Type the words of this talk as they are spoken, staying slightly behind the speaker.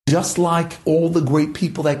just like all the great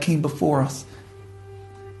people that came before us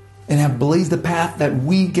and have blazed the path that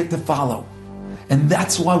we get to follow. And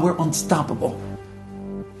that's why we're unstoppable.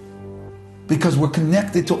 Because we're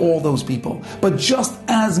connected to all those people. But just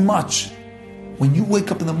as much, when you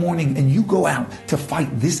wake up in the morning and you go out to fight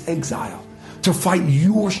this exile, to fight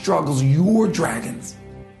your struggles, your dragons,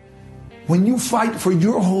 when you fight for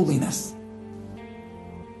your holiness,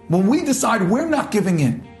 when we decide we're not giving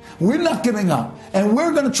in, we're not giving up, and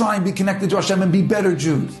we're going to try and be connected to Hashem and be better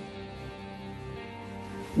Jews,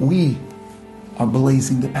 we are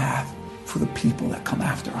blazing the path for the people that come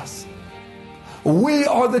after us. We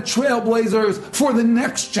are the trailblazers for the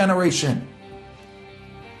next generation.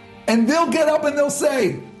 And they'll get up and they'll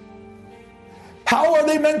say, how are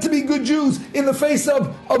they meant to be good Jews in the face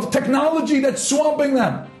of technology that's swamping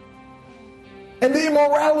them? And the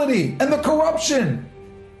immorality and the corruption.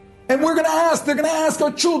 And they're going to ask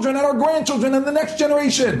our children and our grandchildren and the next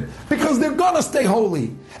generation, because they're going to stay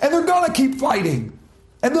holy. And they're going to keep fighting.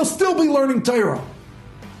 And they'll still be learning Torah.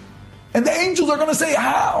 And the angels are going to say,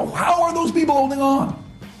 how? How are those people holding on?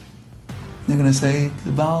 They're going to say,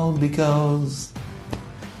 well, because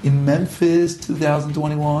in Memphis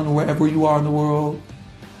 2021, wherever you are in the world,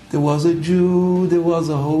 there was a Jew, there was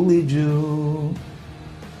a holy Jew.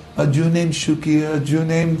 A Jew named Shuki, a Jew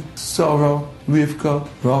named Sarah, Rivka,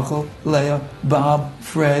 Rachel, Leah, Bob,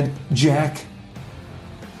 Fred, Jack.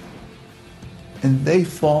 And they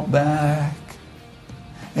fought back.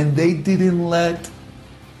 And they didn't let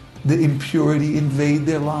the impurity invade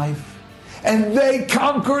their life. And they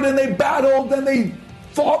conquered and they battled and they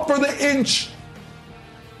fought for the inch.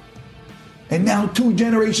 And now 2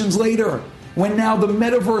 generations later, when now the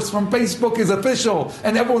metaverse from Facebook is official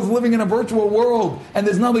and everyone's living in a virtual world and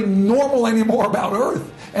there's nothing normal anymore about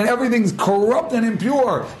Earth and everything's corrupt and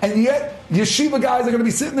impure, and yet yeshiva guys are going to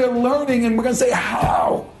be sitting there learning, and we're going to say,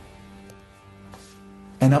 how?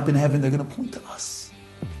 And up in heaven they're going to point to us.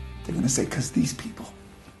 They're going to say, because these people,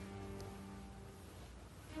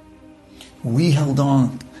 we held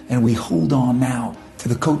on and we hold on now to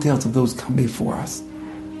the coattails of those come before us.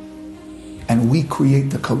 And we create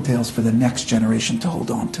the coattails for the next generation to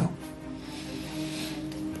hold on to.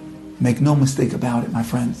 Make no mistake about it, my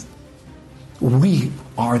friends. We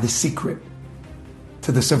are the secret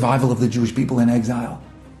to the survival of the Jewish people in exile.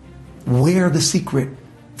 We're the secret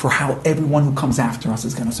for how everyone who comes after us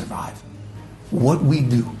is going to survive. What we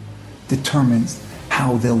do determines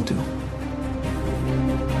how they'll do.